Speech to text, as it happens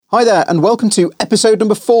Hi there, and welcome to episode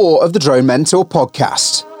number 4 of the Drone Mentor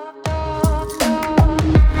podcast.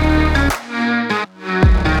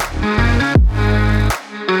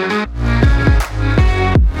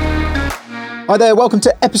 Hi there, welcome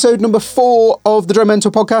to episode number 4 of the Drone Mentor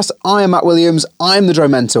podcast. I am Matt Williams, I'm the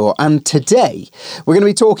Drone Mentor, and today we're going to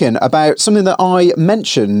be talking about something that I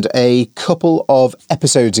mentioned a couple of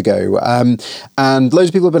episodes ago, and loads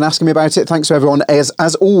of people have been asking me about it. Thanks to everyone, as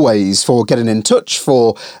always, for getting in touch,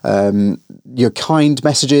 for your kind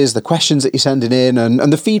messages, the questions that you're sending in,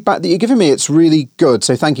 and the feedback that you're giving me. It's really good,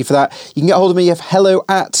 so thank you for that. You can get hold of me at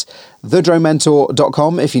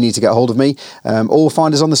hello@thedronementor.com if you need to get hold of me, or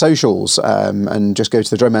find us on the socials, and just go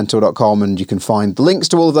to thedronementor.com and you can find the links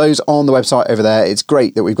to all of those on the website over there. It's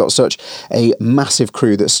great that we've got such a massive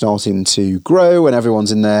crew that's starting to grow and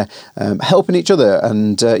everyone's in there helping each other,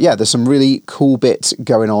 and there's some really cool bits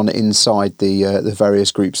going on inside the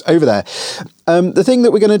various groups over there. The thing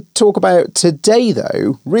that we're going to talk about today,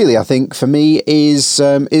 though, really, I think for me is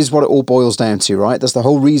what it all boils down to, right? That's the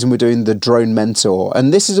whole reason we're doing the Drone Mentor.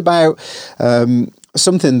 And this is about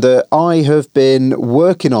something that I have been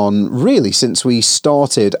working on really since we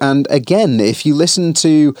started. And again, if you listen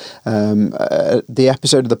to the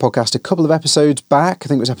episode of the podcast a couple of episodes back, I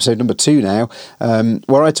think it was episode number 2 now,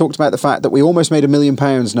 where I talked about the fact that we almost made £1 million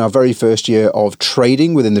in our very first year of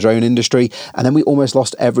trading within the drone industry, and then we almost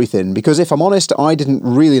lost everything. Because if I'm honest, I didn't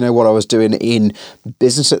really know what I was doing in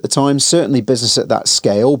business at the time, certainly business at that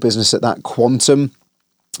scale, business at that quantum.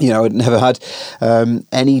 You know, I'd never had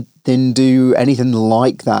anything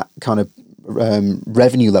like that kind of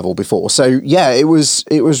revenue level before. So yeah, it was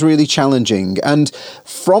really challenging. And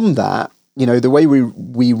from that, you know, the way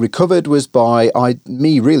we recovered was by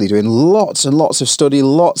me really doing lots and lots of study,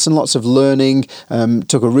 lots and lots of learning,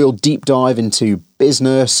 took a real deep dive into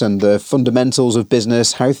business and the fundamentals of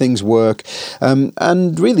business, how things work,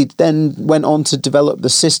 and really then went on to develop the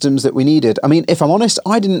systems that we needed. I mean, if I'm honest,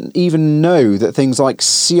 I didn't even know that things like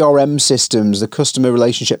CRM systems, the customer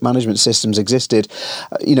relationship management systems existed.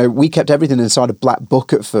 You know, we kept everything inside a black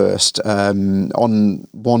book at first, on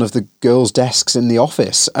one of the girls' desks in the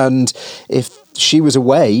office, and if she was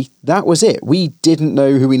away, that was it. We didn't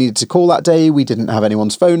know who we needed to call that day. We didn't have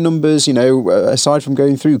anyone's phone numbers, you know, aside from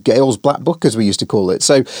going through Gail's black book, as we used to call it.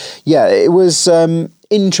 So yeah, it was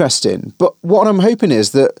interesting. But what I'm hoping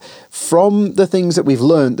is that from the things that we've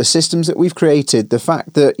learned, the systems that we've created, the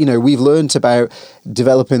fact that, you know, we've learned about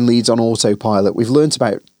developing leads on autopilot, we've learned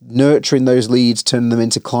about nurturing those leads, turning them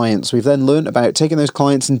into clients. We've then learned about taking those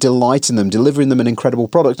clients and delighting them, delivering them an incredible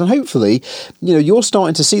product. And hopefully, you know, you're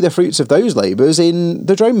starting to see the fruits of those labors in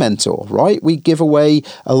the Drone Mentor, right? We give away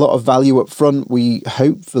a lot of value up front. We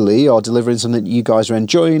hopefully are delivering something that you guys are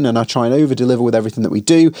enjoying, and I try and over deliver with everything that we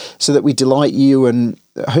do so that we delight you, and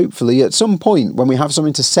hopefully at some point when we have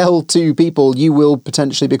something to sell to people, you will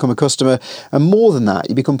potentially become a customer. And more than that,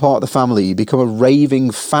 you become part of the family, you become a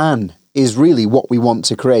raving fan is really what we want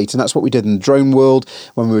to create. And that's what we did in the drone world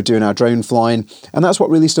when we were doing our drone flying. And that's what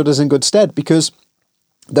really stood us in good stead, because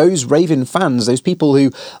those raving fans, those people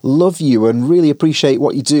who love you and really appreciate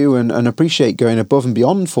what you do and appreciate going above and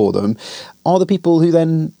beyond for them, are the people who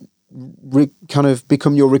then kind of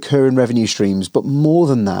become your recurring revenue streams. But more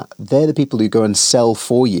than that, they're the people who go and sell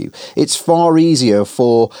for you. It's far easier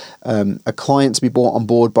for a client to be brought on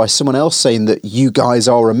board by someone else saying that you guys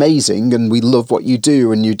are amazing and we love what you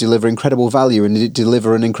do and you deliver incredible value and you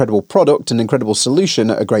deliver an incredible product, an incredible solution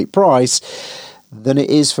at a great price, than it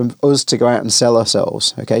is for us to go out and sell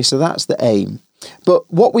ourselves. Okay, so that's the aim.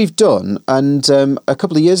 But what we've done, and a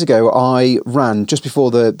couple of years ago, I ran, just before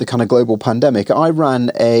the kind of global pandemic, I ran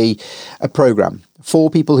a program for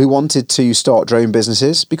people who wanted to start drone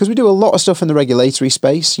businesses, because we do a lot of stuff in the regulatory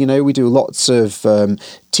space. You know, we do lots of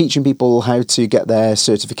teaching people how to get their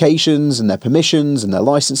certifications and their permissions and their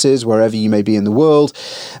licenses wherever you may be in the world.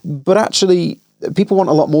 But actually, people want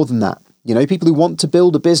a lot more than that. You know, people who want to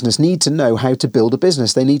build a business need to know how to build a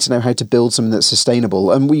business. They need to know how to build something that's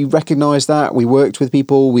sustainable. And we recognised that. We worked with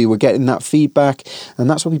people. We were getting that feedback. And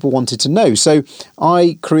that's what people wanted to know. So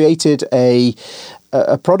I created a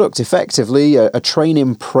product, effectively, a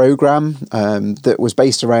training program that was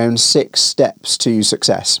based around 6 steps to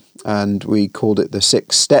success. And we called it the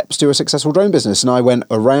 6 steps to a successful drone business. And I went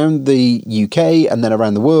around the UK and then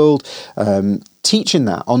around the world teaching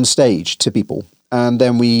that on stage to people. And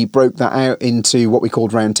then we broke that out into what we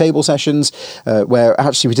called round table sessions, where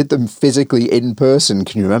actually we did them physically in person.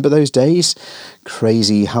 Can you remember those days?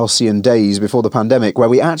 Crazy halcyon days before the pandemic, where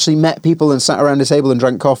we actually met people and sat around a table and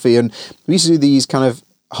drank coffee. And we used to do these kind of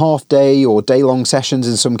half day or day long sessions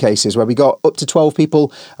in some cases where we got up to 12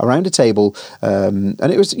 people around a table. And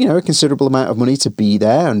it was, a considerable amount of money to be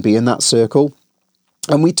there and be in that circle.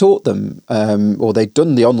 And we taught them, or they'd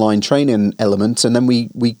done the online training element, and then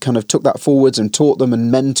we kind of took that forwards and taught them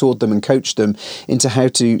and mentored them and coached them into how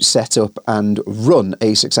to set up and run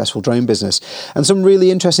a successful drone business. And some really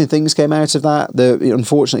interesting things came out of that.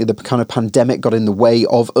 Unfortunately, the kind of pandemic got in the way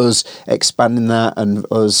of us expanding that and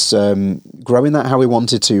us growing that how we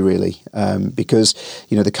wanted to, really, because,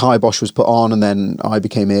 the kibosh was put on, and then I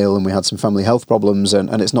became ill and we had some family health problems, and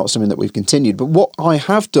it's not something that we've continued. But what I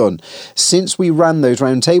have done since we ran those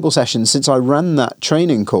round table sessions, since I ran that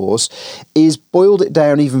training course, is boiled it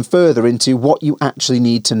down even further into what you actually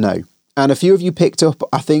need to know. And a few of you picked up,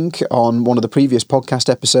 I think, on one of the previous podcast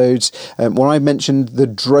episodes where I mentioned the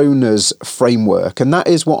Droners framework. And that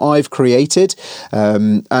is what I've created.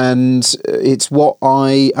 And it's what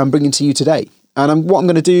I am bringing to you today. And what I'm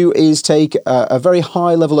going to do is take a very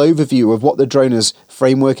high level overview of what the Droners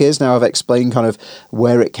framework is. Now I've explained kind of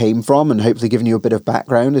where it came from and hopefully given you a bit of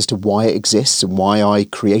background as to why it exists and why I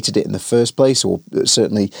created it in the first place, or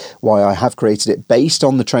certainly why I have created it based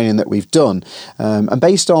on the training that we've done and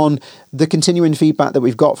based on the continuing feedback that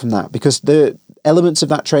we've got from that, because the elements of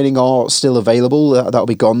that training are still available. That'll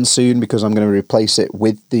be gone soon because I'm going to replace it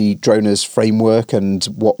with the Droners framework and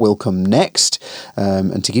what will come next.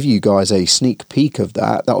 And to give you guys a sneak peek of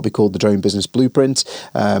that will be called the Drone Business Blueprint,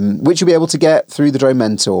 which you'll be able to get through the Drone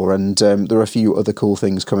Mentor. And there are a few other cool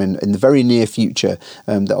things coming in the very near future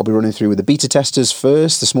that I'll be running through with the beta testers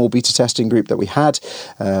first, the small beta testing group that we had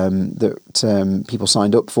that people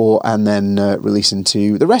signed up for, and then releasing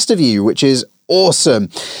to the rest of you, which is awesome.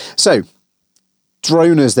 So,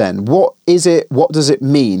 Droners then, what is it? What does it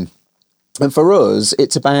mean? And for us,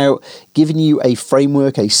 it's about giving you a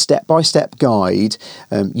framework, a step-by-step guide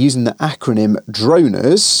using the acronym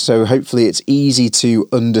Droners. So hopefully it's easy to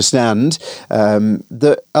understand,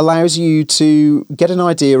 that allows you to get an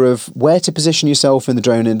idea of where to position yourself in the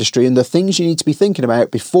drone industry and the things you need to be thinking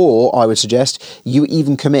about before, I would suggest, you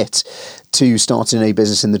even commit to starting a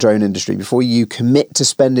business in the drone industry, before you commit to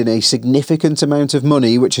spending a significant amount of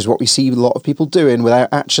money, which is what we see a lot of people doing without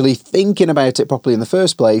actually thinking about it properly in the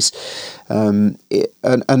first place,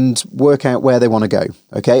 and work out where they want to go.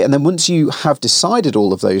 Okay. And then once you have decided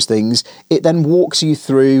all of those things, it then walks you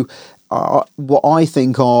through what I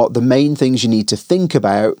think are the main things you need to think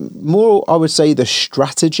about. More, I would say, the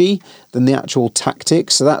strategy than the actual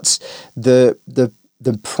tactics. So that's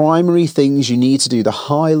the primary things you need to do, the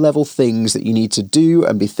high level things that you need to do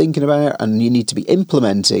and be thinking about and you need to be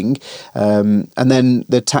implementing. And then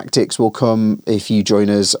the tactics will come if you join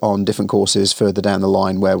us on different courses further down the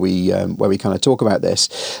line where we kind of talk about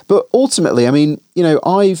this. But ultimately, I mean,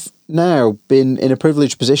 I've now been in a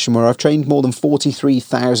privileged position where I've trained more than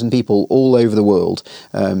 43,000 people all over the world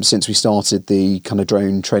since we started the kind of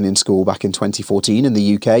drone training school back in 2014 in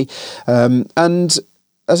the UK. And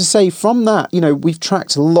as I say, from that, we've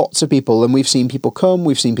tracked lots of people and we've seen people come,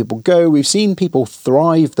 we've seen people go, we've seen people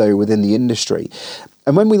thrive, though, within the industry.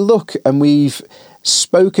 And when we look and we've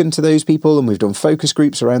spoken to those people and we've done focus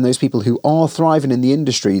groups around those people who are thriving in the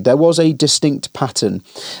industry, there was a distinct pattern.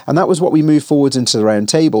 And that was what we moved forwards into the round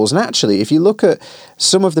tables. And actually, if you look at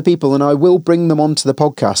some of the people, and I will bring them onto the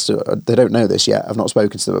podcast, they don't know this yet, I've not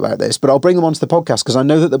spoken to them about this, but I'll bring them onto the podcast because I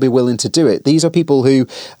know that they'll be willing to do it. These are people who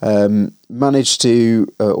managed to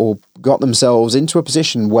or got themselves into a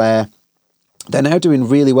position where they're now doing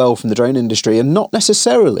really well from the drone industry, and not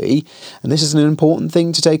necessarily, and this is an important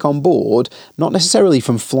thing to take on board, not necessarily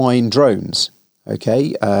from flying drones.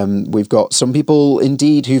 Okay, we've got some people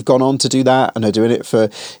indeed who've gone on to do that and are doing it for,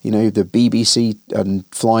 the BBC and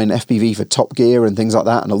flying FPV for Top Gear and things like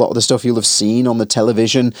that. And a lot of the stuff you'll have seen on the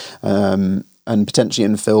television and potentially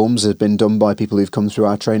in films has been done by people who've come through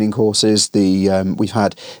our training courses. We've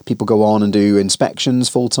had people go on and do inspections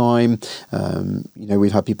full time.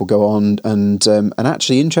 We've had people go on and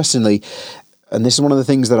actually, interestingly, and this is one of the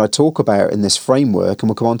things that I talk about in this framework, and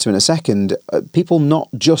we'll come on to in a second, people not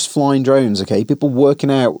just flying drones, okay? People working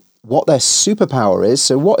out what their superpower is.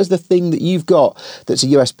 So what is the thing that you've got that's a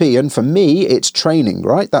USP? And for me, it's training,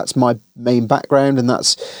 right? That's my main background, and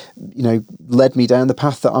that's, led me down the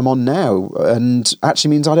path that I'm on now, and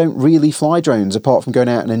actually means I don't really fly drones apart from going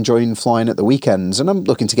out and enjoying flying at the weekends. And I'm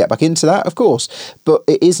looking to get back into that, of course, but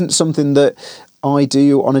it isn't something that I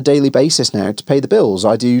do on a daily basis now to pay the bills.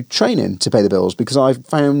 I do training to pay the bills because I've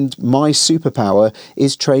found my superpower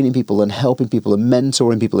is training people and helping people and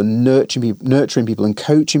mentoring people and nurturing people and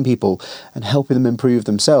coaching people and helping them improve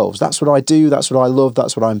themselves. That's what I do. That's what I love.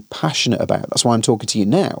 That's what I'm passionate about. That's why I'm talking to you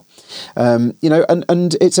now.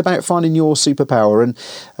 And it's about finding your superpower. And,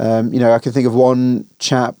 I can think of one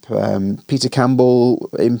chap, Peter Campbell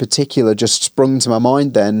in particular, just sprung to my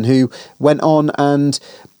mind then, who went on and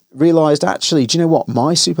realised, actually, do you know what?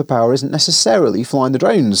 My superpower isn't necessarily flying the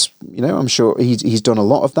drones. I'm sure he's done a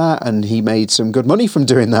lot of that, and he made some good money from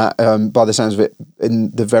doing that, by the sounds of it,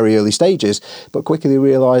 in the very early stages, but quickly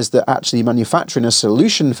realised that actually manufacturing a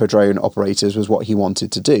solution for drone operators was what he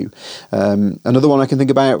wanted to do. Another one I can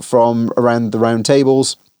think about from around the round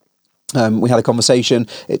tables, we had a conversation.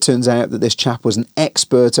 It turns out that this chap was an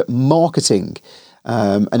expert at marketing,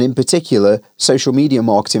 and in particular, social media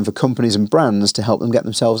marketing for companies and brands to help them get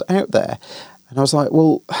themselves out there. And I was like,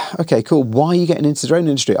 well, okay, cool. Why are you getting into the drone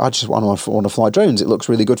industry? I just want to fly drones. It looks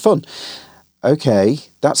really good fun. Okay,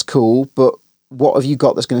 that's cool, but what have you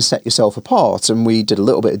got that's going to set yourself apart? And we did a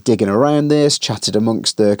little bit of digging around this, chatted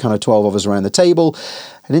amongst the kind of 12 of us around the table.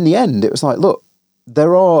 And in the end, it was like, look,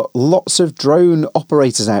 there are lots of drone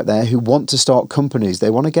operators out there who want to start companies.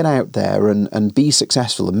 They want to get out there and be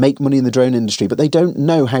successful and make money in the drone industry, but they don't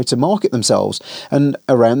know how to market themselves. And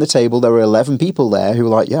around the table, there were 11 people there who were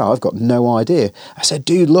like, yeah, I've got no idea. I said,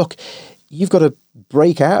 dude, look, you've got to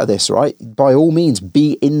break out of this, right? By all means,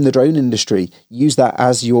 be in the drone industry. Use that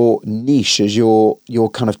as your niche, as your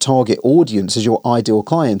kind of target audience, as your ideal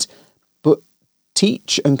client. But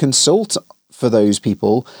teach and consult for those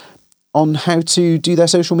people on how to do their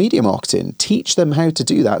social media marketing. Teach them how to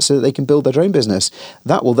do that so that they can build their drone business.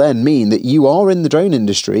 That will then mean that you are in the drone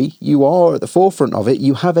industry, you are at the forefront of it,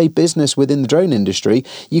 you have a business within the drone industry.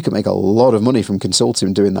 You can make a lot of money from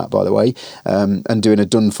consulting doing that, by the way, and doing a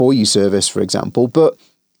done-for-you service, for example, but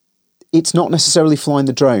it's not necessarily flying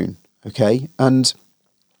the drone, okay? And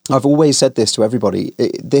I've always said this to everybody,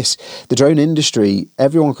 the drone industry,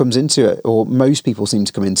 everyone comes into it, or most people seem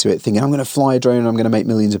to come into it thinking, I'm going to fly a drone and I'm going to make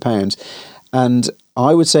millions of pounds. And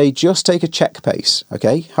I would say just take a check pace,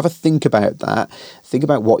 okay? Have a think about that. Think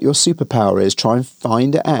about what your superpower is, try and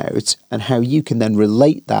find it out, and how you can then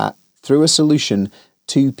relate that through a solution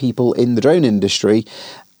to people in the drone industry.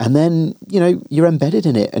 And then, you're embedded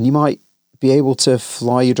in it, and you might be able to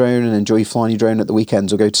fly your drone and enjoy flying your drone at the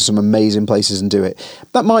weekends, or go to some amazing places and do it.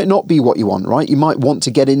 That might not be what you want, right? You might want to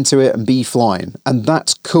get into it and be flying, and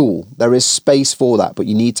that's cool. There is space for that, but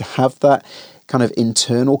you need to have that kind of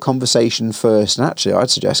internal conversation first. And actually, I'd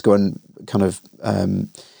suggest go and kind of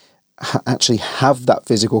actually have that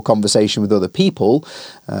physical conversation with other people.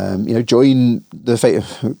 Join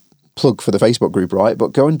the plug for the Facebook group, right?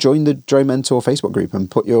 But go and join the Drone Mentor Facebook group and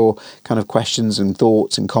put your kind of questions and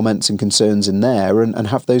thoughts and comments and concerns in there, and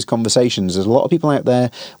have those conversations. There's a lot of people out there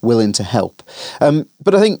willing to help.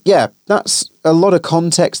 But I think, that's a lot of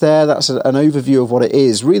context there. That's an overview of what it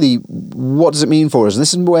is. Really, what does it mean for us? And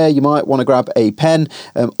this is where you might want to grab a pen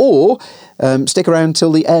or stick around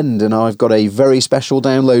till the end. And I've got a very special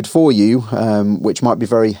download for you, which might be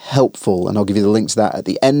very helpful. And I'll give you the link to that at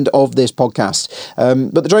the end of this podcast.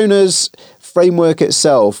 But the Droners framework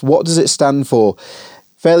itself, what does it stand for?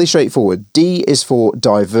 Fairly straightforward. D is for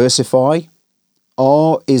diversify.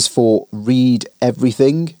 R is for read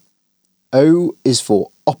everything. O is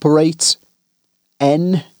for operate.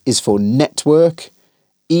 N is for network.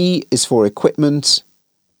 E is for equipment.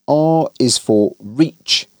 R is for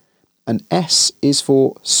reach. And S is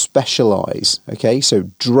for specialize. Okay, so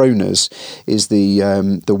droners is the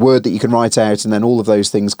word that you can write out, and then all of those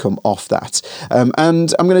things come off that.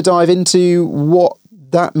 And I'm going to dive into what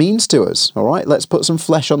that means to us. All right, let's put some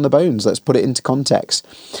flesh on the bones. Let's put it into context.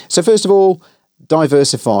 So first of all,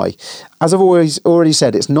 diversify. As I've already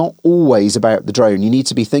said, it's not always about the drone. You need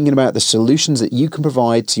to be thinking about the solutions that you can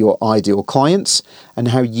provide to your ideal clients, and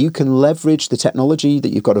how you can leverage the technology that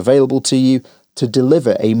you've got available to you to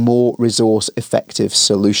deliver a more resource effective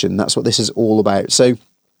solution. That's what this is all about. So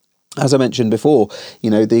as I mentioned before,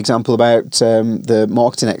 the example about the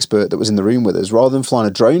marketing expert that was in the room with us, rather than flying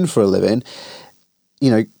a drone for a living,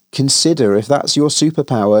 consider, if that's your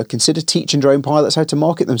superpower, consider teaching drone pilots how to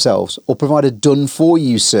market themselves, or provide a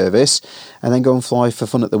done-for-you service and then go and fly for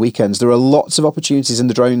fun at the weekends. There are lots of opportunities in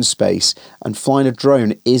the drone space, and flying a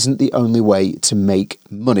drone isn't the only way to make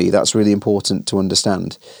money. That's really important to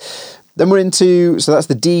understand. Then so that's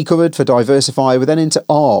the D covered for diversify. We're then into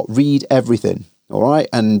R, read everything. All right.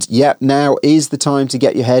 And now is the time to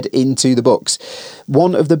get your head into the books.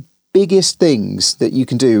 One of the biggest things that you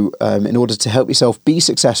can do in order to help yourself be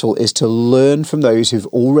successful is to learn from those who've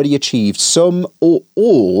already achieved some or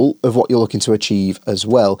all of what you're looking to achieve as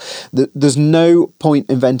well. There's no point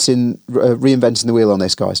reinventing the wheel on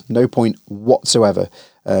this, guys. No point whatsoever.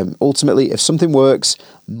 Ultimately, if something works,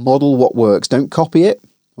 model what works. Don't copy it.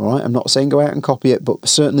 All right, I'm not saying go out and copy it, but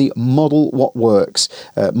certainly model what works.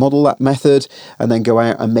 Model that method and then go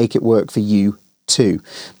out and make it work for you too.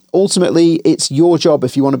 Ultimately, it's your job,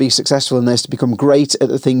 if you want to be successful in this, to become great at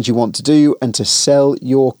the things you want to do and to sell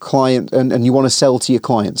your client, and you want to sell to your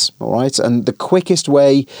clients, all right? And the quickest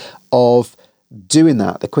way of doing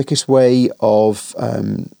that, the quickest way of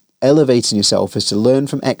elevating yourself is to learn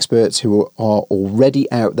from experts who are already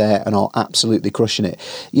out there and are absolutely crushing it.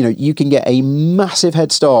 You know, you can get a massive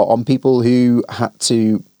head start on people who had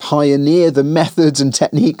to pioneer the methods and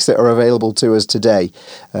techniques that are available to us today.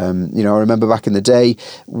 You know, I remember back in the day,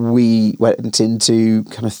 we went into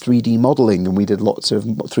kind of 3D modeling, and we did lots of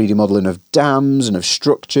 3D modeling of dams and of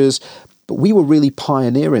structures, but we were really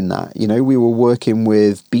pioneering that. You know, we were working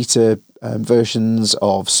with beta versions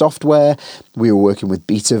of software. We were working with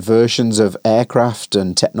beta versions of aircraft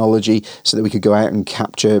and technology so that we could go out and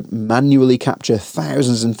manually capture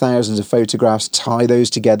thousands and thousands of photographs, tie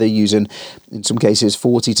those together using, in some cases,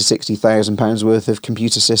 40 to 60,000 pounds worth of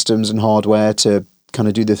computer systems and hardware to kind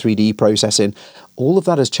of do the 3D processing. All of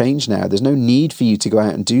that has changed now. There's no need for you to go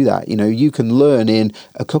out and do that. You know, you can learn in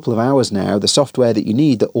a couple of hours now the software that you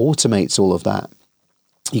need that automates all of that.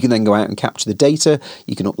 You can then go out and capture the data.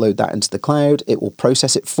 You can upload that into the cloud. It will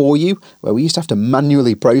process it for you, where we used to have to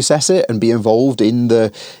manually process it and be involved in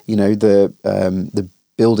the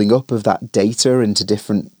building up of that data into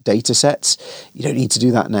different data sets. You don't need to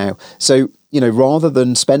do that now. So, you know, rather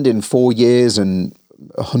than spending 4 years and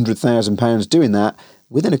 £100,000 doing that,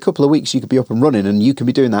 within a couple of weeks you could be up and running, and you can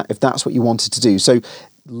be doing that if that's what you wanted to do. So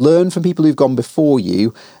learn from people who've gone before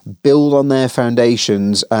you, build on their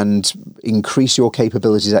foundations, and increase your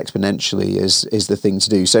capabilities exponentially is the thing to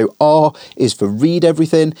do. So R is for read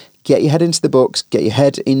everything, get your head into the books, get your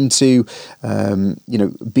head into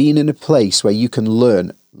being in a place where you can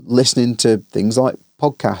learn, listening to things like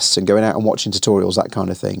podcasts and going out and watching tutorials, that kind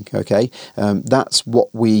of thing. Okay, that's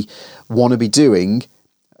what we want to be doing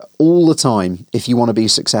all the time if you want to be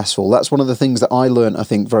successful. That's one of the things that I learned, I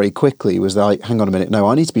think, very quickly, was like, hang on a minute, no,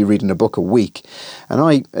 I need to be reading a book a week.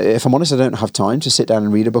 And if I'm honest, I don't have time to sit down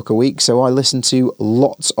and read a book a week, so I listen to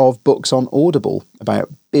lots of books on Audible about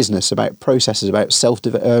business, about processes, about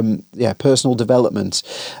personal development,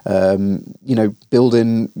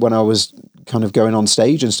 building when I was kind of going on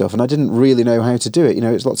stage and stuff, and I didn't really know how to do it. You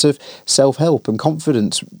know, it's lots of self-help and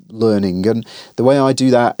confidence learning, and the way I do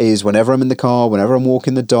that is whenever I'm in the car, whenever I'm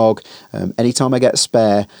walking the dog, anytime I get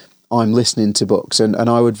spare, I'm listening to books, and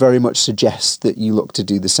I would very much suggest that you look to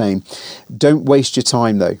do the same. Don't waste your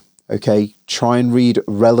time though. Okay, try and read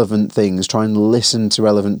relevant things, try and listen to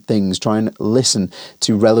relevant things, try and listen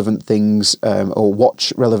to relevant things, or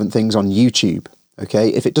watch relevant things on YouTube. Okay,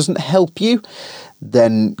 if it doesn't help you,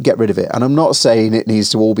 then get rid of it. And I'm not saying it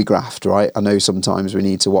needs to all be graft, right? I know sometimes we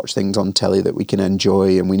need to watch things on telly that we can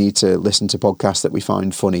enjoy, and we need to listen to podcasts that we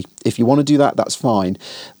find funny. If you want to do that, that's fine,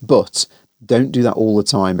 but don't do that all the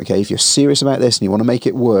time, okay? If you're serious about this and you want to make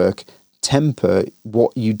it work, temper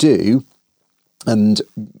what you do and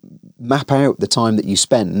map out the time that you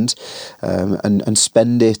spend, and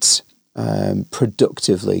spend it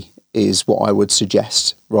productively is what I would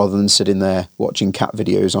suggest, rather than sitting there watching cat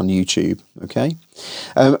videos on YouTube, okay?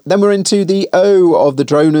 Then we're into the O of the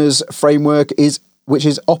Droners framework, which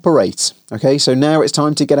is operate, okay? So now it's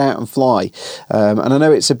time to get out and fly. And I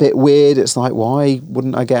know it's a bit weird. It's like, why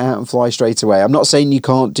wouldn't I get out and fly straight away? I'm not saying you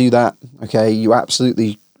can't do that, okay? You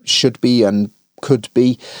absolutely should be and could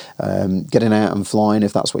be getting out and flying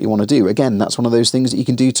if that's what you want to do. Again, that's one of those things that you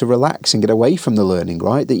can do to relax and get away from the learning,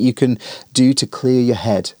 right? That you can do to clear your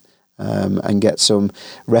head. And get some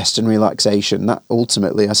rest and relaxation. That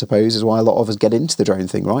ultimately, I suppose, is why a lot of us get into the drone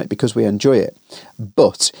thing, right? Because we enjoy it.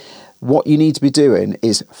 But what you need to be doing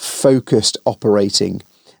is focused operating.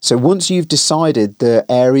 So once you've decided the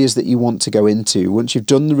areas that you want to go into, once you've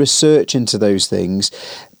done the research into those things,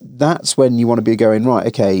 that's when you want to be going, right,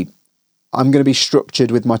 okay, I'm going to be structured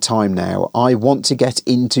with my time now. I want to get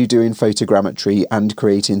into doing photogrammetry and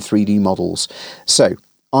creating 3D models. So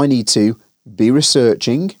I need to be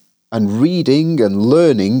researching and reading and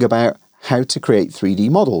learning about how to create 3D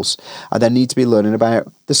models. I then need to be learning about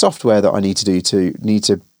the software that I need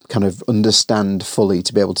to kind of understand fully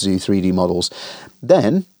to be able to do 3D models.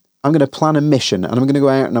 Then I'm going to plan a mission, and I'm going to go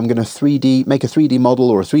out and I'm going to make a 3D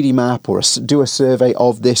model or a 3D map, or do a survey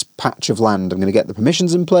of this patch of land. I'm going to get the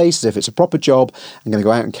permissions in place as if it's a proper job. I'm going to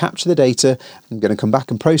go out and capture the data. I'm going to come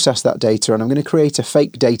back and process that data, and I'm going to create a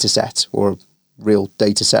fake data set, or a real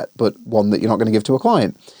data set, but one that you're not going to give to a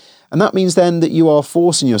client. And that means then that you are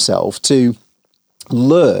forcing yourself to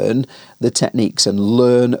learn the techniques and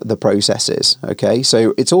learn the processes. Okay,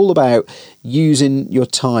 so it's all about using your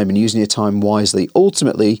time and using your time wisely.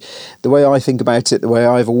 Ultimately, the way I think about it, the way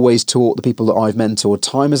I've always taught the people that I've mentored,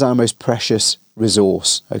 time is our most precious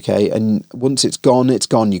resource. Okay, and once it's gone, it's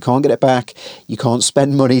gone. You can't get it back. You can't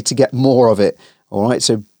spend money to get more of it. All right,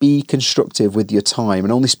 so be constructive with your time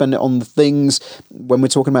and only spend it on the things, when we're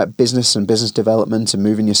talking about business and business development and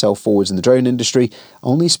moving yourself forwards in the drone industry,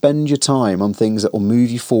 only spend your time on things that will move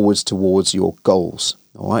you forwards towards your goals.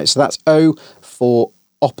 All right, so that's O for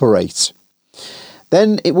operate.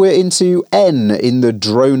 Then we're into N in the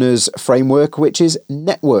Droners framework, which is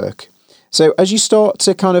network. So as you start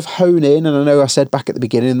to kind of hone in, and I know I said back at the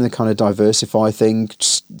beginning, the kind of diversify thing,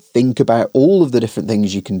 just think about all of the different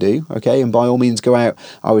things you can do, okay? And by all means go out,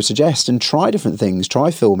 I would suggest, and try different things,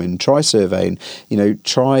 try filming, try surveying,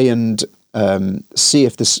 try and see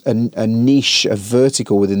if there's a niche, a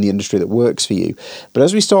vertical within the industry that works for you. But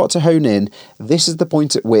as we start to hone in, this is the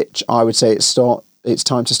point at which I would say it's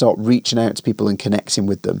time to start reaching out to people and connecting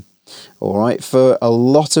with them. All right, for a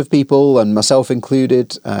lot of people, and myself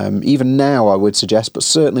included, even now I would suggest, but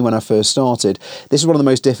certainly when I first started, this is one of the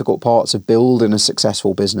most difficult parts of building a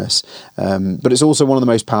successful business. But it's also one of the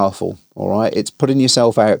most powerful. All right, it's putting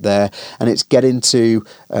yourself out there, and it's getting to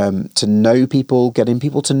know people, getting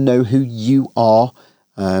people to know who you are.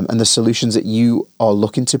 And the solutions that you are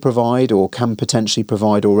looking to provide or can potentially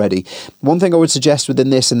provide already. One thing I would suggest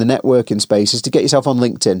within this in the networking space is to get yourself on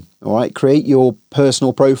LinkedIn. All right, create your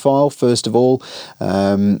personal profile first of all,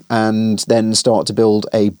 and then start to build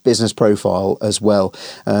a business profile as well.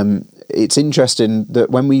 It's interesting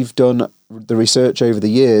that when we've done the research over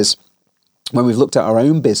the years, when we've looked at our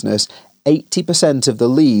own business, 80% of the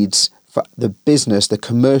leads for the business, the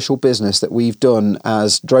commercial business that we've done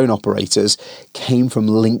as drone operators came from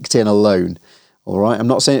LinkedIn alone. All right. I'm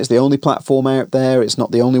not saying it's the only platform out there. It's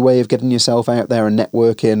not the only way of getting yourself out there and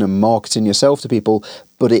networking and marketing yourself to people,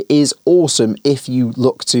 but it is awesome if you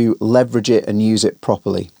look to leverage it and use it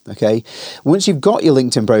properly. Okay. Once you've got your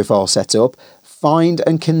LinkedIn profile set up, find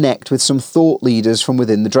and connect with some thought leaders from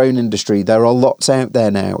within the drone industry. There are lots out there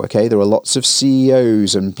now, okay? There are lots of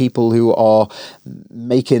CEOs and people who are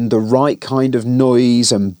making the right kind of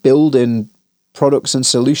noise and building products and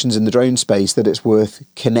solutions in the drone space that it's worth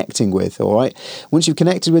connecting with, all right? Once you've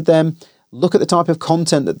connected with them, look at the type of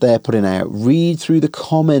content that they're putting out. Read through the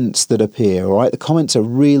comments that appear, all right? The comments are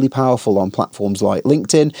really powerful on platforms like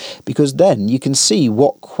LinkedIn because then you can see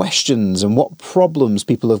what questions and what problems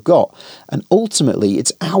people have got. And ultimately,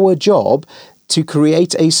 it's our job to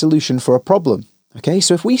create a solution for a problem, okay?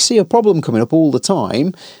 So if we see a problem coming up all the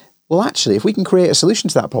time, well, actually, if we can create a solution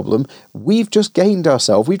to that problem, we've just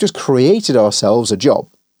created ourselves a job,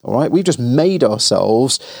 all right? We've just made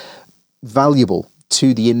ourselves valuable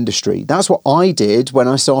to the industry. That's what I did when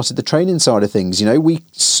I started the training side of things. We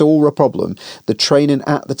saw a problem. The training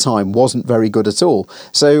at the time wasn't very good at all.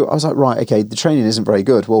 So I was like, right, okay, the training isn't very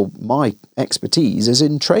good. Well, my expertise is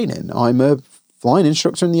in training. I'm a flying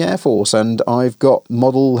instructor in the Air Force, and I've got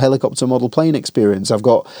model helicopter, model plane experience. I've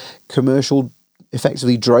got commercial,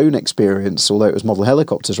 effectively drone experience, although it was model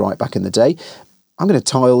helicopters right back in the day. I'm going to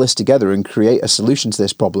tie all this together and create a solution to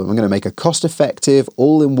this problem. I'm going to make a cost-effective,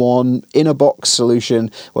 all-in-one, in-a-box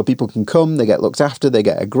solution where people can come, they get looked after, they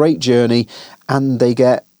get a great journey, and they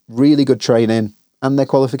get really good training and their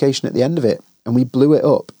qualification at the end of it. And we blew it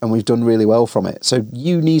up, and we've done really well from it. So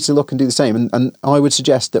you need to look and do the same. And I would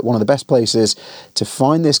suggest that one of the best places to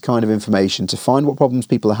find this kind of information, to find what problems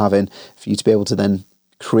people are having, for you to be able to then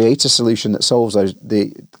create a solution that solves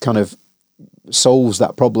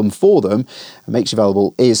that problem for them and makes you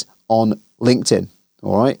valuable, is on LinkedIn.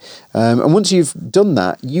 All right. And once you've done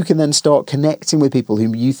that, you can then start connecting with people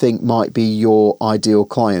whom you think might be your ideal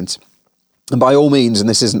client. And by all means, and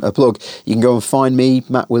this isn't a plug, you can go and find me,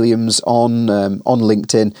 Matt Williams, on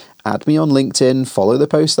LinkedIn. Add me on LinkedIn, follow the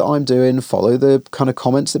posts that I'm doing, follow the kind of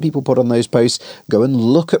comments that people put on those posts. Go and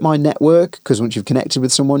look at my network, because once you've connected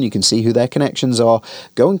with someone, you can see who their connections are.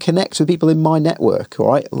 Go and connect with people in my network, all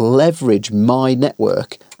right? Leverage my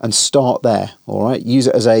network and start there, all right? Use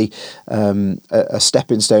it as a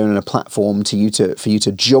stepping stone and a platform for you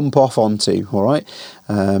to jump off onto, all right?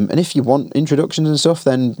 And if you want introductions and stuff,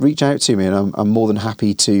 then reach out to me, and I'm more than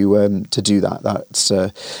happy to do that. That's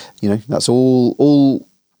that's all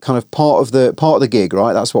kind of part of the gig,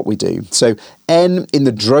 right? That's what we do. So N in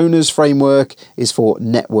the Droners framework is for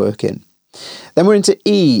networking. Then we're into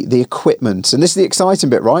E, the equipment. And this is the exciting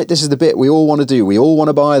bit, right? This is the bit we all want to do. We all want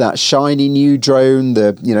to buy that shiny new drone,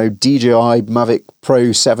 the, DJI Mavic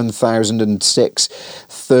Pro 7006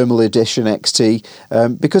 Thermal Edition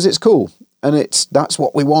XT, because it's cool. And that's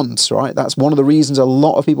what we want, right? That's one of the reasons a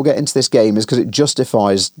lot of people get into this game, is because it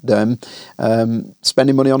justifies them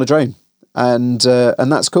spending money on a drone. And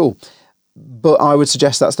that's cool. But I would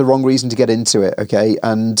suggest that's the wrong reason to get into it, okay?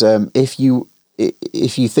 And if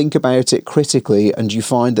you think about it critically and you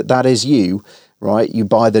find that is you, right, you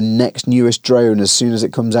buy the next newest drone as soon as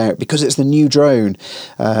it comes out because it's the new drone.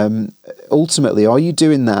 Ultimately, are you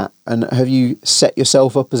doing that? And have you set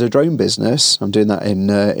yourself up as a drone business? I'm doing that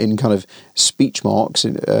in kind of speech marks,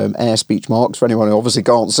 air speech marks for anyone who obviously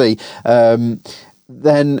can't see.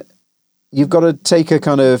 Then you've got to take a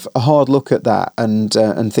kind of a hard look at that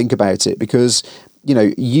and think about it, because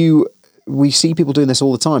we see people doing this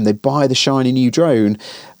all the time. They buy the shiny new drone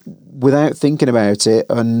without thinking about it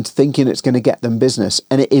and thinking it's going to get them business,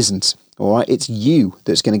 and it isn't. All right, it's you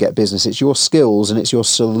that's going to get business. It's your skills and it's your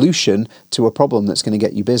solution to a problem that's going to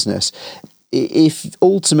get you business. If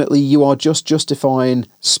ultimately you are just justifying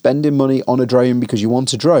spending money on a drone because you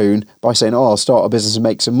want a drone by saying, "Oh, I'll start a business and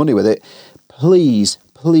make some money with it," please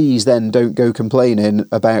then don't go complaining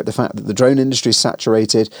about the fact that the drone industry is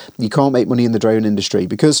saturated. You can't make money in the drone industry,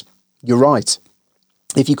 because you're right.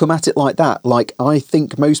 If you come at it like that, like I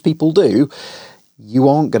think most people do, you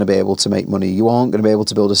aren't going to be able to make money. You aren't going to be able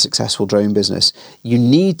to build a successful drone business. You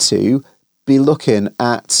need to be looking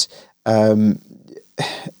at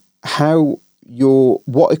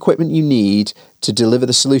what equipment you need to deliver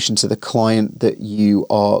the solution to the client that you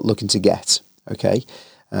are looking to get. Okay.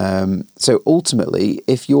 So ultimately,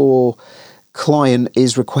 if your client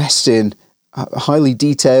is requesting highly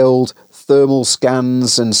detailed thermal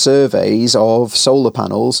scans and surveys of solar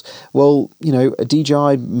panels, well, a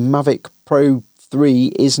DJI Mavic Pro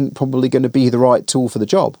 3 isn't probably going to be the right tool for the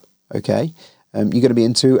job. Okay. You're going to be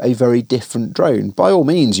into a very different drone. By all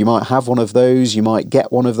means, you might have one of those, you might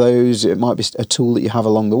get one of those, it might be a tool that you have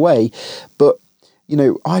along the way. But,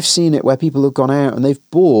 I've seen it where people have gone out and they've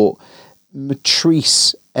bought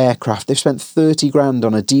Matrice aircraft. They've spent 30 grand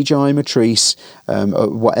on a DJI Matrice,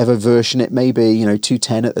 whatever version it may be,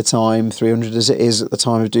 210 at the time, 300 as it is at the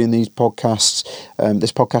time of doing these podcasts,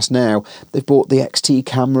 this podcast now. They've bought the XT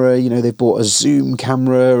camera, they've bought a zoom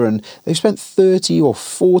camera, and they've spent 30 or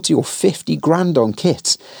 40 or 50 grand on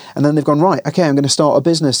kit. And then they've gone, right, okay, I'm going to start a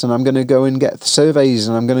business and I'm going to go and get surveys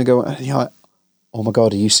and I'm going to go, oh my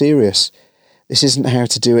God, are you serious? This isn't how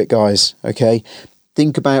to do it, guys, okay?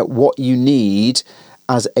 Think about what you need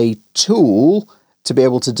as a tool to be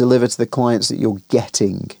able to deliver to the clients that you're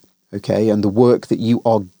getting, okay, and the work that you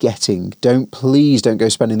are getting. Please don't go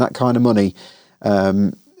spending that kind of money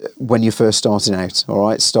when you're first starting out, all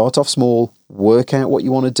right? Start off small, work out what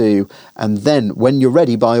you want to do, and then when you're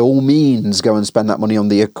ready, by all means, go and spend that money on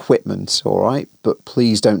the equipment, all right? But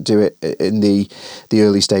please don't do it in the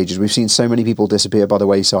early stages. We've seen so many people disappear by the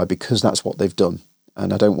wayside because that's what they've done.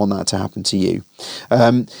 And I don't want that to happen to you.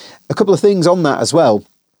 A couple of things on that as well.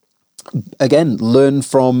 Again, learn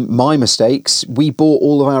from my mistakes. We bought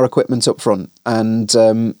all of our equipment up front, and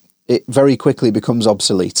it very quickly becomes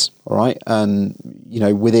obsolete. All right. And,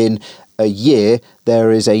 within a year, there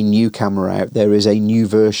is a new camera out. There is a new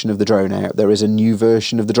version of the drone out. There is a new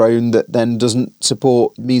version of the drone that then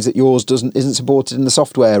means that yours isn't supported in the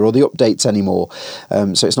software or the updates anymore.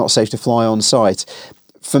 So it's not safe to fly on site.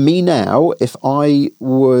 For me now, if I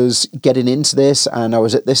was getting into this and I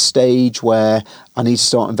was at this stage where I need to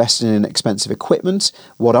start investing in expensive equipment,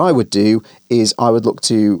 what I would do is I would look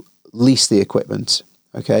to lease the equipment.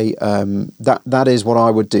 Okay, that is what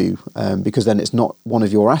I would do, because then it's not one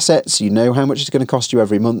of your assets. You know how much it's going to cost you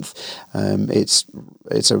every month. It's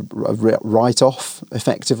a write-off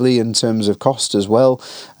effectively in terms of cost as well.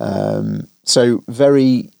 So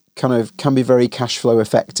very can be very cash flow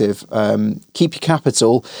effective. Keep your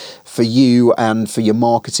capital for you and for your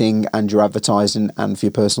marketing and your advertising and for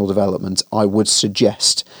your personal development, I would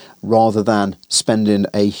suggest, rather than spending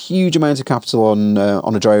a huge amount of capital on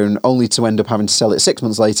a drone only to end up having to sell it 6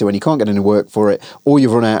 months later when you can't get any work for it, or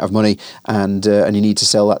you've run out of money and you need to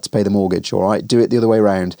sell that to pay the mortgage. All right, do it the other way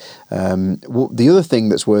around. The other thing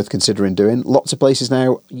that's worth considering doing, lots of places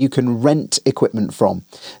now you can rent equipment from.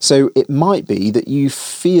 So it might be that you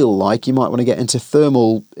feel like you might want to get into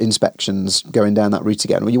thermal inspections, going down that route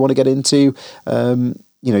again, or you want to get into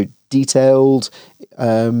detailed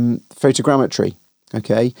photogrammetry.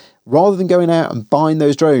 Okay, rather than going out and buying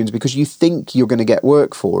those drones because you think you're going to get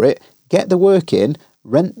work for it, get the work in,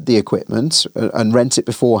 rent the equipment and rent it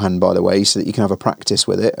beforehand, by the way, so that you can have a practice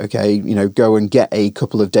with it. Okay, go and get a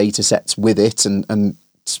couple of data sets with it and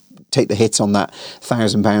take the hit on that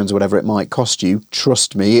 £1,000 or whatever it might cost you.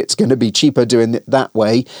 Trust me, it's going to be cheaper doing it that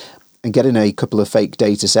way and getting a couple of fake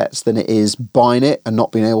data sets than it is buying it and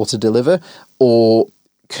not being able to deliver, or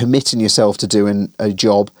committing yourself to doing a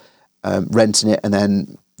job, renting it and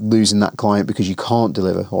then losing that client because you can't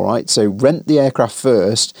deliver. All right, so rent the aircraft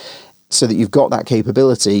first so that you've got that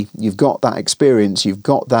capability, you've got that experience, you've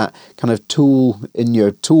got that kind of tool in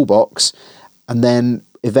your toolbox, and then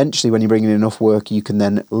eventually when you're bringing in enough work, you can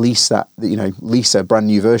then lease a brand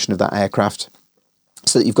new version of that aircraft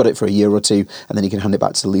so that you've got it for a year or two, and then you can hand it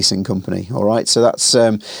back to the leasing company. All right, so that's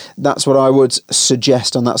what I would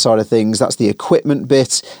suggest on that side of things. That's the equipment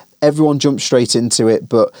bit. Everyone jumps straight into it,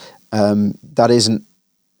 but that isn't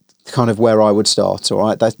kind of where I would start. All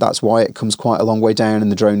right, that's why it comes quite a long way down in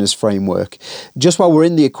the Droners framework. Just while we're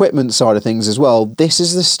in the equipment side of things as well, this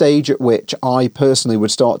is the stage at which I personally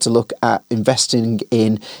would start to look at investing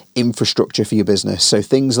in infrastructure for your business. So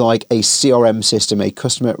things like a CRM system, a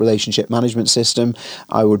customer relationship management system.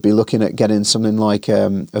 I would be looking at getting something like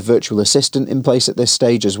a virtual assistant in place at this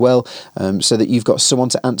stage as well, so that you've got someone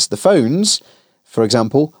to answer the phones, for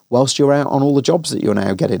example, whilst you're out on all the jobs that you're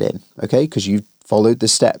now getting in, okay? Because you've followed the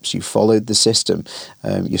steps, you followed the system,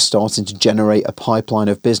 you're starting to generate a pipeline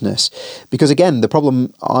of business. Because again, the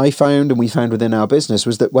problem I found and we found within our business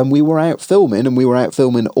was that when we were out filming, and we were out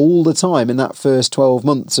filming all the time in that first 12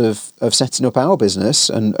 months of setting up our business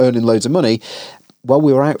and earning loads of money, while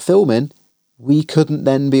we were out filming, we couldn't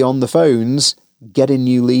then be on the phones getting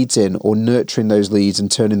new leads in or nurturing those leads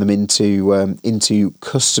and turning them into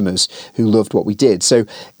customers who loved what we did. So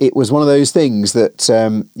it was one of those things that,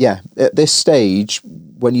 at this stage,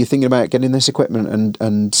 when you're thinking about getting this equipment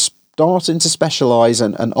and starting to specialise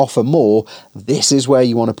and offer more, this is where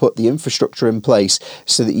you want to put the infrastructure in place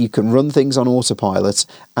so that you can run things on autopilot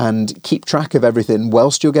and keep track of everything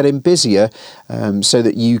whilst you're getting busier, so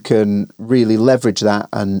that you can really leverage that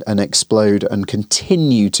and explode and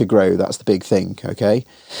continue to grow. That's the big thing, okay?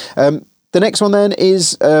 The next one then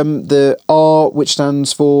is the R, which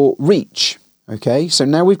stands for reach. Okay, so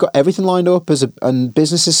now we've got everything lined up and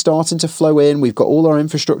business is starting to flow in. We've got all our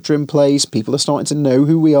infrastructure in place. People are starting to know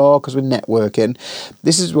who we are because we're networking.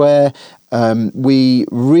 This is where we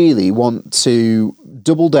really want to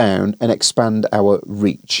double down and expand our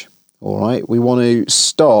reach. All right, we want to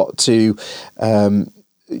start to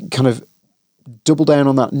kind of double down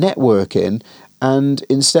on that networking, and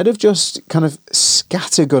instead of just kind of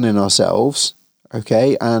scattergunning ourselves,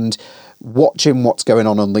 okay, and watching what's going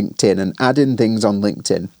on LinkedIn and adding things on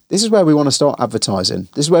LinkedIn, this is where we want to start advertising.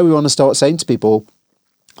 This is where we want to start saying to people,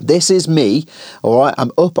 this is me, all right,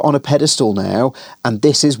 I'm up on a pedestal now, and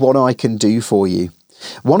this is what I can do for you.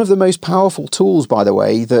 One of the most powerful tools, by the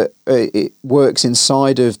way, that it works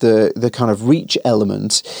inside of the kind of reach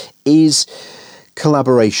element is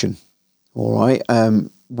collaboration, all right?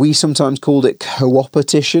 We sometimes called it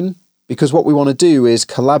co-opetition, because what we want to do is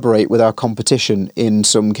collaborate with our competition in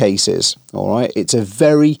some cases, all right? It's a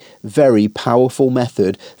very, very powerful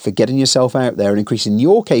method for getting yourself out there and increasing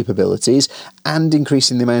your capabilities and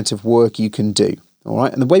increasing the amount of work you can do, all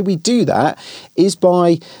right? And the way we do that is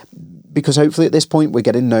because hopefully at this point we're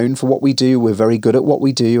getting known for what we do, we're very good at what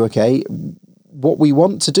we do, okay? What we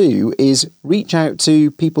want to do is reach out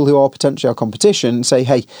to people who are potentially our competition and say,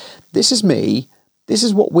 hey, this is me, this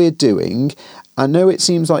is what we're doing. I know it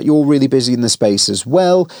seems like you're really busy in the space as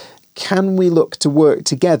well. Can we look to work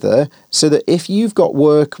together so that if you've got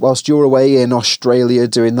work whilst you're away in Australia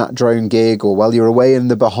doing that drone gig, or while you're away in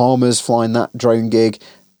the Bahamas flying that drone gig,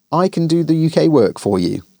 I can do the UK work for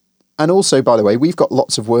you. And also, by the way, we've got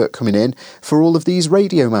lots of work coming in for all of these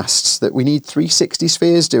radio masts that we need 360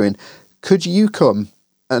 spheres doing. Could you come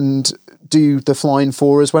and do the flying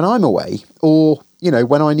for us when I'm away? Or,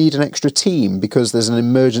 when I need an extra team because there's an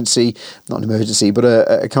emergency, not an emergency, but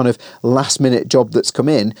a kind of last minute job that's come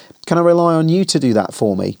in, can I rely on you to do that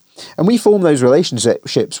for me? And we form those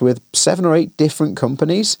relationships with 7 or 8 different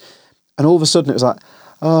companies. And all of a sudden it was like,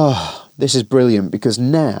 oh, this is brilliant, because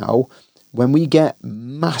now when we get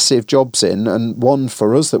massive jobs in, and one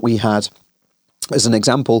for us that we had as an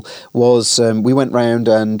example was we went round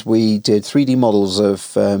and we did 3D models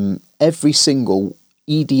of every single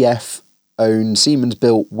EDF owned Siemens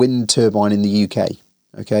built wind turbine in the UK.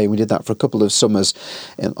 Okay, we did that for a couple of summers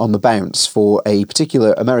on the bounce for a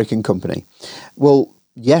particular American company. Well,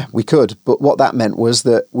 yeah, we could, but what that meant was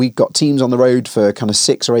that we got teams on the road for kind of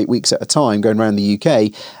 6 or 8 weeks at a time going around the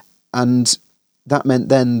UK, and that meant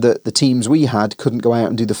then that the teams we had couldn't go out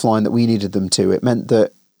and do the flying that we needed them to. It meant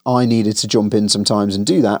that I needed to jump in sometimes and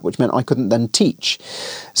do that, which meant I couldn't then teach.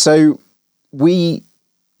 So we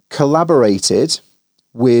collaborated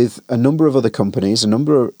with a number of other companies, a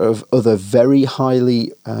number of other very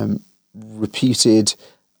highly reputed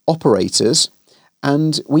operators,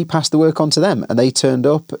 and we passed the work on to them, and they turned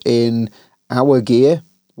up in our gear,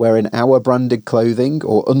 wearing our branded clothing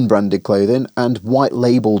or unbranded clothing, and white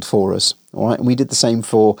labeled for us. All right, and we did the same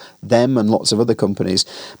for them and lots of other companies.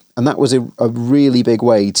 And that was a really big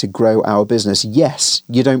way to grow our business. Yes,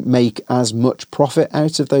 you don't make as much profit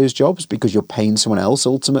out of those jobs because you're paying someone else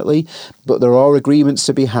ultimately, but there are agreements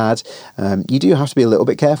to be had. You do have to be a little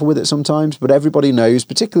bit careful with it sometimes, but everybody knows,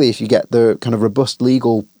 particularly if you get the kind of robust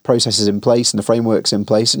legal processes in place and the frameworks in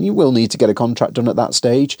place, and you will need to get a contract done at that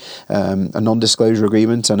stage, a non-disclosure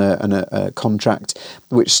agreement and a contract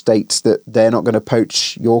which states that they're not going to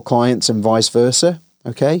poach your clients and vice versa.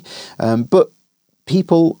 Okay, but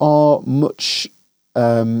people are much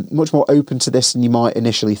more open to this than you might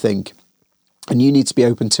initially think. And you need to be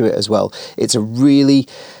open to it as well. It's a really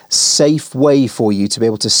safe way for you to be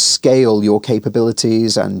able to scale your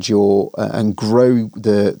capabilities and and grow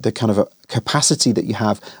the kind of a capacity that you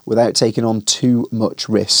have without taking on too much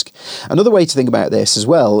risk. Another way to think about this as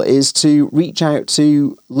well is to reach out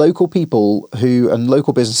to local people and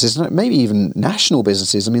local businesses, maybe even national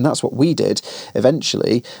businesses. I mean, that's what we did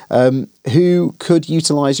eventually, who could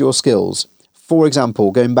utilize your skills. For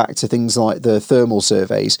example, going back to things like the thermal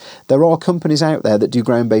surveys, there are companies out there that do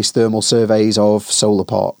ground-based thermal surveys of solar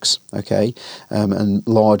parks, okay, and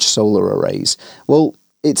large solar arrays. Well,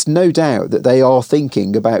 it's no doubt that they are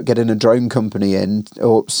thinking about getting a drone company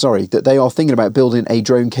that they are thinking about building a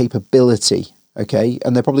drone capability, okay,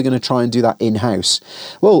 and they're probably going to try and do that in-house.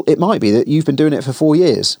 Well, it might be that you've been doing it for 4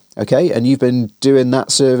 years, okay, and you've been doing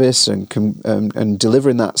that service and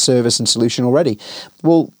delivering that service and solution already.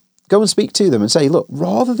 Well, go and speak to them and say, look,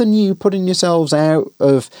 rather than you putting yourselves out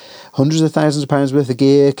of hundreds of thousands of pounds worth of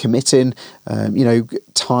gear, committing,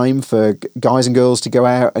 time for guys and girls to go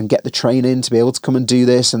out and get the training to be able to come and do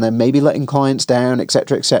this, and then maybe letting clients down,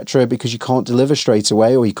 etc., because you can't deliver straight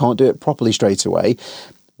away or you can't do it properly straight away,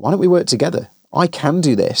 why don't we work together? I can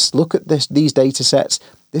do this. Look at these data sets.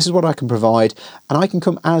 This is what I can provide, and I can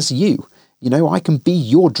come as you. I can be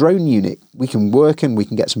your drone unit. We can work and we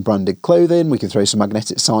can get some branded clothing. We can throw some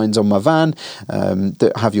magnetic signs on my van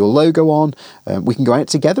that have your logo on. We can go out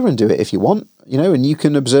together and do it if you want, and you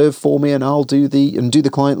can observe for me, and I'll do the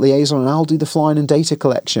client liaison, and I'll do the flying and data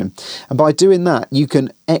collection. And by doing that, you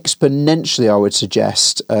can exponentially, I would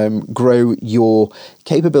suggest, grow your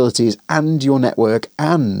capabilities and your network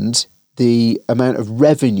and the amount of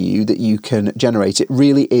revenue that you can generate. It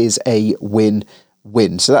really is a win.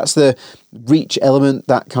 So that's the reach element,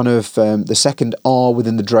 that kind of the second R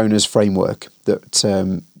within the Droners framework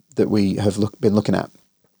that we have been looking at.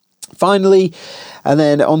 Finally, and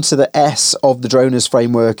then onto the S of the Droners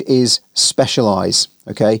framework is specialize.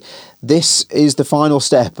 Okay, this is the final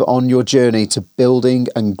step on your journey to building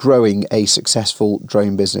and growing a successful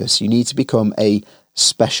drone business. You need to become a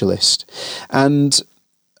specialist, and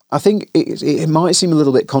I think it might seem a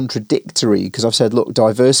little bit contradictory because I've said, look,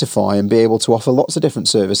 diversify and be able to offer lots of different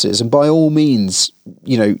services. And by all means,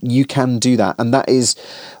 you can do that. And that is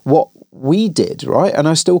what we did, right? And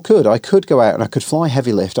I still could. I could go out and I could fly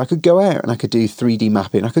heavy lift. I could go out and I could do 3D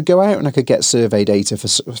mapping. I could go out and I could get survey data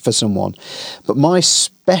for someone. But my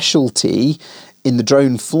specialty in the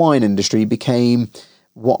drone flying industry became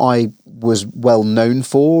what I was well known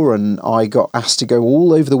for, and I got asked to go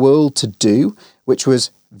all over the world to do, which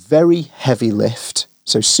was very heavy lift.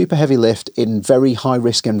 So super heavy lift in very high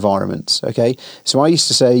risk environments. Okay. So I used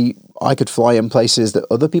to say I could fly in places that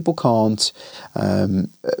other people can't,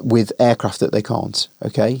 with aircraft that they can't.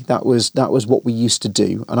 Okay. That was what we used to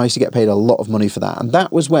do. And I used to get paid a lot of money for that. And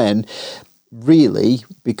that was when really,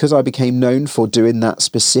 because I became known for doing that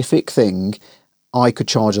specific thing, I could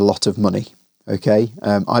charge a lot of money. Okay.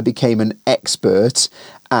 I became an expert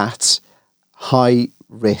at high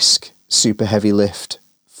risk, super heavy lift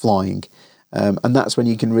flying. And that's when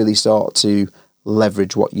you can really start to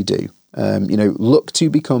leverage what you do. Look to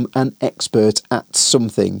become an expert at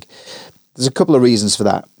something. There's a couple of reasons for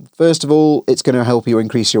that. First of all, it's going to help you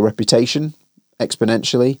increase your reputation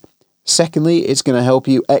exponentially. Secondly, it's going to help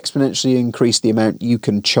you exponentially increase the amount you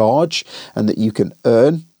can charge and that you can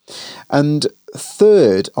earn. And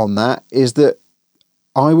third on that is that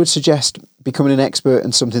I would suggest becoming an expert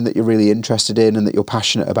in something that you're really interested in and that you're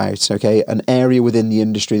passionate about, okay? An area within the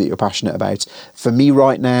industry that you're passionate about. For me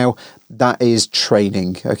right now, that is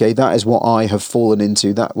training. Okay, that is what I have fallen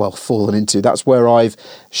into. That's where I've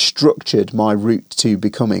structured my route to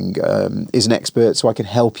becoming is an expert, so I can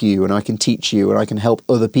help you and I can teach you and I can help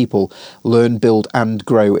other people learn, build and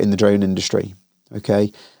grow in the drone industry.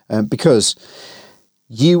 Okay, because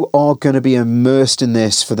you are going to be immersed in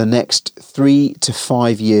this for the next 3 to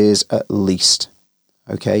 5 years at least.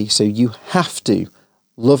 Okay, so you have to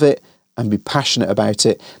love it and be passionate about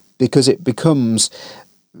it, because it becomes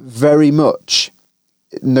very much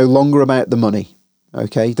no longer about the money.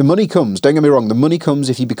 Okay, the money comes, don't get me wrong, the money comes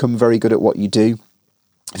if you become very good at what you do,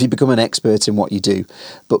 if you become an expert in what you do.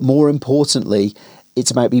 But more importantly,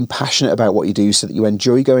 it's about being passionate about what you do so that you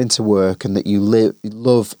enjoy going to work and that you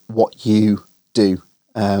love what you do,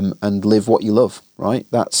 and live what you love, right?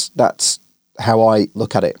 That's how I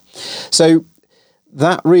look at it. So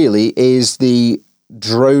that really is the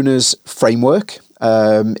Droners framework,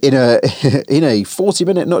 in a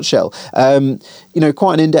 40-minute nutshell.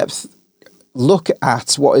 Quite an in-depth look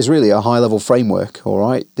at what is really a high-level framework. All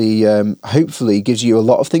right, the hopefully gives you a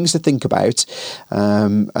lot of things to think about,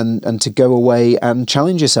 and to go away and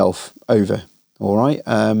challenge yourself over. All right,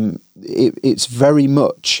 it's very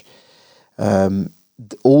much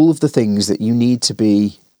all of the things that you need to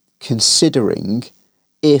be considering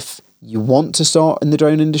if you want to start in the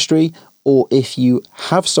drone industry, or if you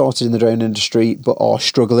have started in the drone industry but are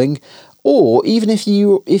struggling, or even if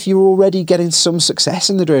you're already getting some success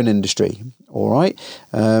in the drone industry. All right,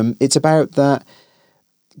 it's about that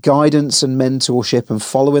guidance and mentorship and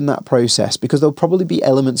following that process, because there'll probably be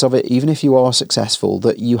elements of it, even if you are successful,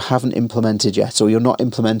 that you haven't implemented yet, or you're not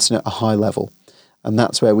implementing at a high level, and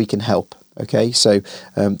that's where we can help. Okay, so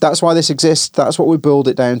that's why this exists. That's what we boiled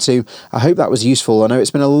it down to. I hope that was useful. I know it's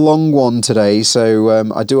been a long one today, so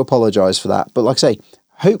I do apologise for that. But like I say,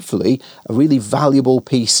 hopefully a really valuable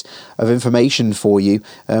piece of information for you.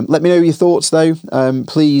 Let me know your thoughts though.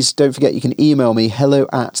 Please don't forget you can email me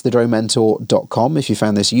hello@thedronementor.com if you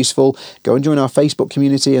found this useful. Go and join our Facebook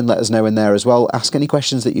community and let us know in there as well. Ask any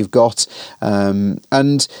questions that you've got.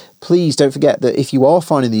 And please don't forget that if you are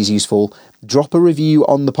finding these useful, drop a review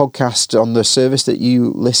on the podcast, on the service that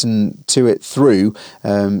you listen to it through,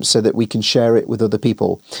 so that we can share it with other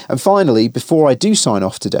people. And finally, before I do sign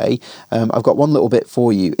off today, I've got one little bit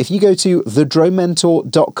for you. If you go to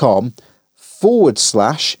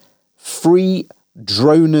thedronementor.com/free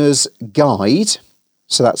droners guide,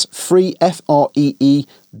 so that's free FREE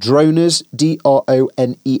droners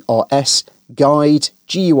DRONERS guide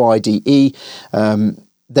GUIDE,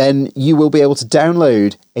 then you will be able to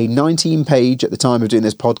download a 19-page, at the time of doing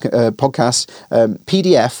this podcast,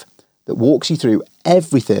 PDF that walks you through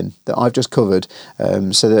everything that I've just covered,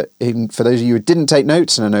 so that for those of you who didn't take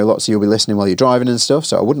notes, and I know lots of you will be listening while you're driving and stuff,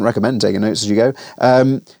 so I wouldn't recommend taking notes as you go,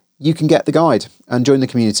 you can get the guide and join the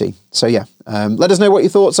community. So yeah, let us know what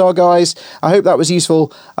your thoughts are, guys. I hope that was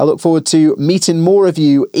useful. I look forward to meeting more of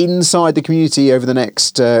you inside the community over the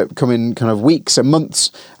next coming kind of weeks and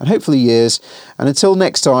months, and hopefully years. And until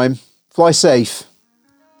next time, fly safe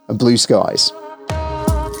and blue skies.